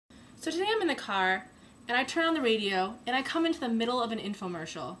So today I'm in the car, and I turn on the radio, and I come into the middle of an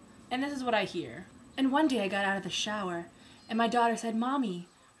infomercial, and this is what I hear. And one day I got out of the shower, and my daughter said, "Mommy,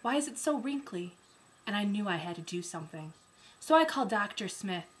 why is it so wrinkly?" And I knew I had to do something. So I called Dr.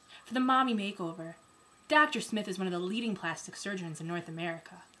 Smith for the mommy makeover. Dr. Smith is one of the leading plastic surgeons in North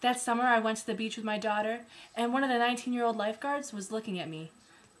America. That summer I went to the beach with my daughter, and one of the 19-year-old lifeguards was looking at me.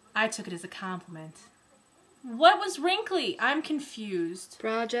 I took it as a compliment. What was wrinkly? I'm confused.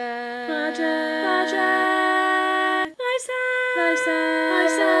 Project. Life size.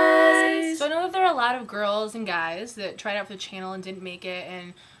 So I know that there are a lot of girls and guys that tried out for the channel and didn't make it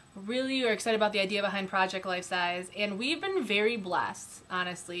and really are excited about the idea behind Project Life Size. And we've been very blessed,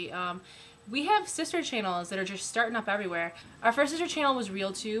 honestly. We have sister channels that are just starting up everywhere. Our first sister channel was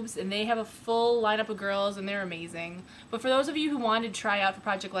RealTubes, and they have a full lineup of girls, and they're amazing. But for those of you who wanted to try out for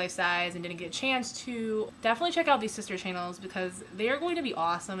Project Life Size and didn't get a chance to, definitely check out these sister channels because they are going to be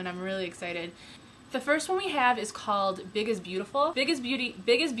awesome, and I'm really excited. The first one we have is called Big is Beautiful. Big is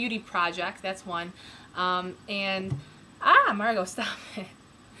Beauty Project, that's one. Margo, stop it.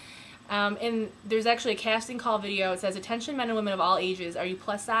 And there's actually a casting call video. It says, "Attention men and women of all ages. Are you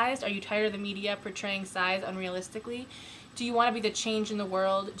plus sized? Are you tired of the media portraying size unrealistically? Do you want to be the change in the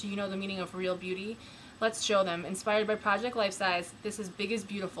world? Do you know the meaning of real beauty? Let's show them." Inspired by Project Life Size, this is Big is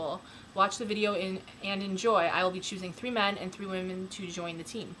Beautiful. Watch the video and enjoy. I will be choosing 3 men and 3 women to join the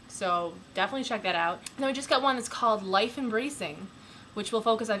team. So definitely check that out. And then we just got one that's called Life Embracing, which will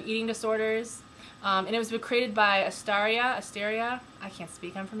focus on eating disorders. And it was created by Asteria, I can't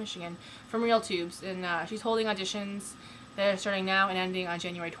speak, I'm from Michigan, from RealTubes, and she's holding auditions that are starting now and ending on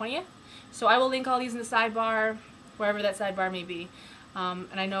January 20th. So I will link all these in the sidebar, wherever that sidebar may be.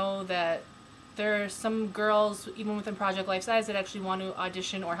 And I know that there are some girls, even within Project Life Size, that actually want to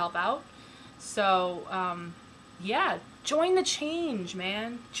audition or help out. So, yeah, join the change,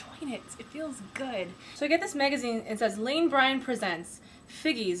 man. Join it. It feels good. So I get this magazine, it says, Lane Bryant Presents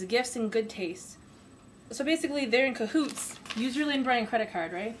Figgies, Gifts, and Good Taste. So basically, they're in cahoots. Use your Lane Bryant credit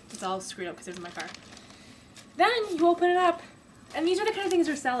card, right? It's all screwed up because it's in my car. Then you open it up, and these are the kind of things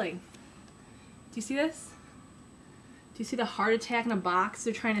they're selling. Do you see this? Do you see the heart attack in a box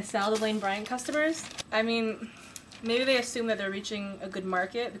they're trying to sell to Lane Bryant customers? I mean, maybe they assume that they're reaching a good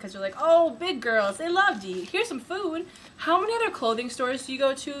market because they're like, oh, big girls, they love to eat. Here's some food. How many other clothing stores do you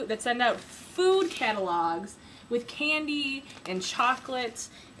go to that send out food catalogs with candy and chocolate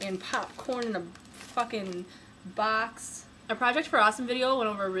and popcorn in a fucking box? Our Project for Awesome video went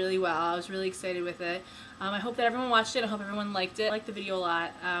over really well. I was really excited with it. I hope that everyone watched it. I hope everyone liked it. I liked the video a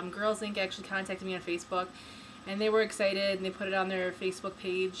lot. Girls Inc. actually contacted me on Facebook, and they were excited, and they put it on their Facebook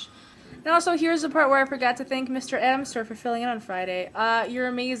page. And also, here's the part where I forgot to thank MrAdamSir for filling in on Friday. You're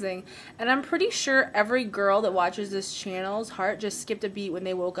amazing. And I'm pretty sure every girl that watches this channel's heart just skipped a beat when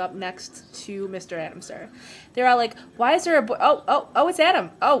they woke up next to MrAdamSir. They're all like, why is there a boy? Oh, it's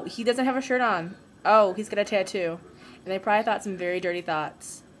Adam. Oh, he doesn't have a shirt on. Oh, he's got a tattoo. And they probably thought some very dirty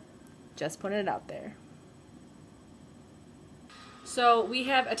thoughts. Just putting it out there. So we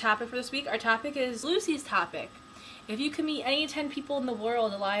have a topic for this week. Our topic is Lucy's topic. If you could meet any 10 people in the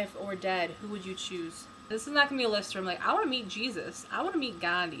world, alive or dead, who would you choose? This is not going to be a list where I'm like, I want to meet Jesus. I want to meet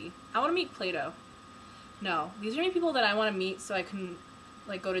Gandhi. I want to meet Plato. No. These are any people that I want to meet so I can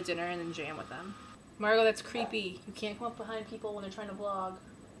like go to dinner and then jam with them. Margo, that's creepy. You can't come up behind people when they're trying to vlog.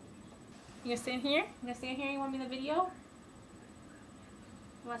 You gonna stand here? You gonna stand here? You want me in the video?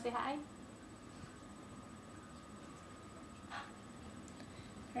 You wanna say hi?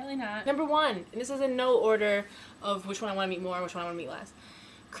 Apparently not. Number 1, and this is in no order of which one I want to meet more and which one I want to meet less.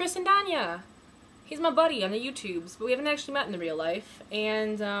 Chris and Danya. He's my buddy on the YouTubes, but we haven't actually met in the real life.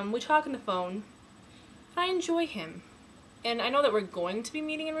 And we talk on the phone. I enjoy him. And I know that we're going to be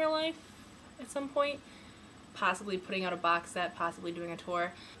meeting in real life at some point. Possibly putting out a box set, possibly doing a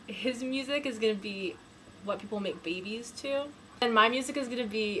tour. His music is going to be what people make babies to. And my music is going to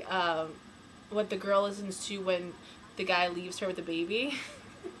be what the girl listens to when the guy leaves her with the baby.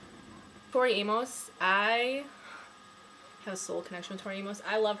 Tori Amos, I have a soul connection with Tori Amos.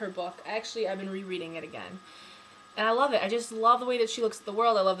 I love her book. Actually, I've been rereading it again. And I love it. I just love the way that she looks at the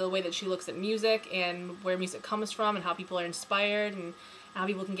world. I love the way that she looks at music and where music comes from and how people are inspired and how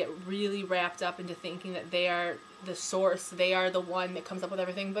people can get really wrapped up into thinking that they are the source, they are the one that comes up with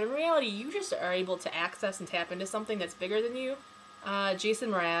everything. But in reality, you just are able to access and tap into something that's bigger than you.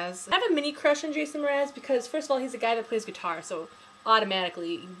 Jason Mraz. I have a mini crush on Jason Mraz because, first of all, he's a guy that plays guitar, so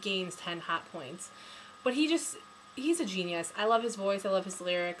automatically gains 10 hot points. But he's a genius. I love his voice. I love his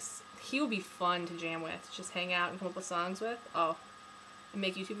lyrics. He would be fun to jam with, just hang out and come up with songs with. Oh, and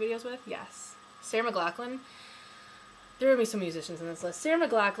make YouTube videos with? Yes. Sarah Mclachlan. There are going to be some musicians in this list. Sarah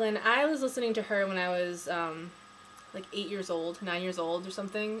Mclachlan, I was listening to her when I was like 8 years old, 9 years old or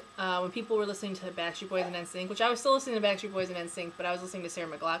something, when people were listening to Backstreet Boys and NSYNC, which I was still listening to Backstreet Boys and NSYNC, but I was listening to Sarah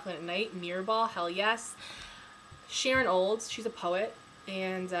Mclachlan at night. Mirrorball, hell yes. Sharon Olds, she's a poet,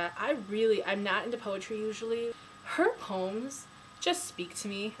 and I'm not into poetry usually. Her poems just speak to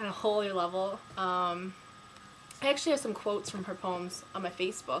me on a whole other level. I actually have some quotes from her poems on my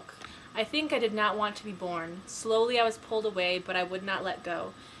Facebook. I think I did not want to be born. Slowly I was pulled away, but I would not let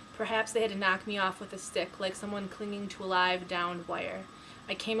go. Perhaps they had to knock me off with a stick, like someone clinging to a live, downed wire.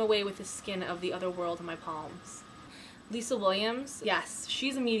 I came away with the skin of the other world in my palms. Lisa Williams, yes,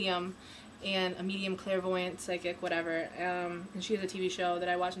 she's a medium, and a medium clairvoyant, psychic, whatever, and she has a TV show that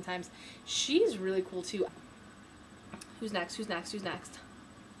I watch sometimes. She's really cool too. Who's next? Who's next? Who's next?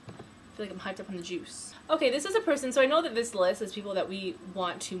 I feel like I'm hyped up on the juice. Okay, this is a person, so I know that this list is people that we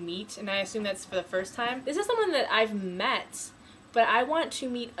want to meet, and I assume that's for the first time. This is someone that I've met, but I want to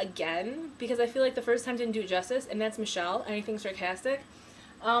meet again, because I feel like the first time didn't do it justice, and that's Michelle, AnythingSarcastic.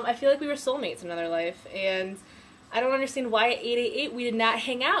 I feel like we were soulmates in another life, and I don't understand why at 888 we did not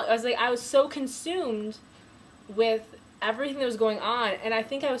hang out. I was so consumed with everything that was going on, and I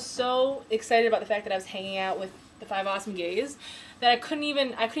think I was so excited about the fact that I was hanging out with the 5 awesome gays that I couldn't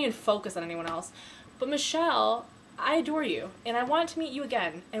even focus on anyone else. But Michelle, I adore you, and I want to meet you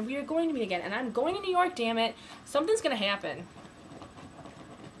again, and we are going to meet again, and I'm going to New York, damn it. Something's gonna happen.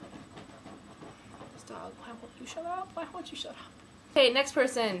 Dog, why won't you shut up? Why won't you shut up? Okay, next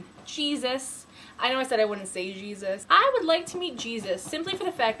person, Jesus. I know I said I wouldn't say Jesus. I would like to meet Jesus simply for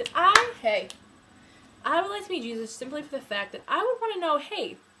the fact that I would like to meet Jesus simply for the fact that I would want to know,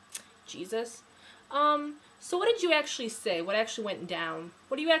 hey, Jesus, so what did you actually say? What actually went down?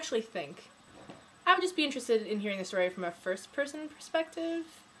 What do you actually think? I would just be interested in hearing the story from a first-person perspective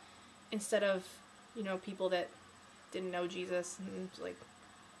instead of, you know, people that didn't know Jesus and like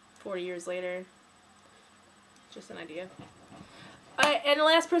 40 years later. Just an idea. And the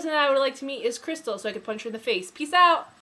last person that I would like to meet is Crystal, so I could punch her in the face. Peace out!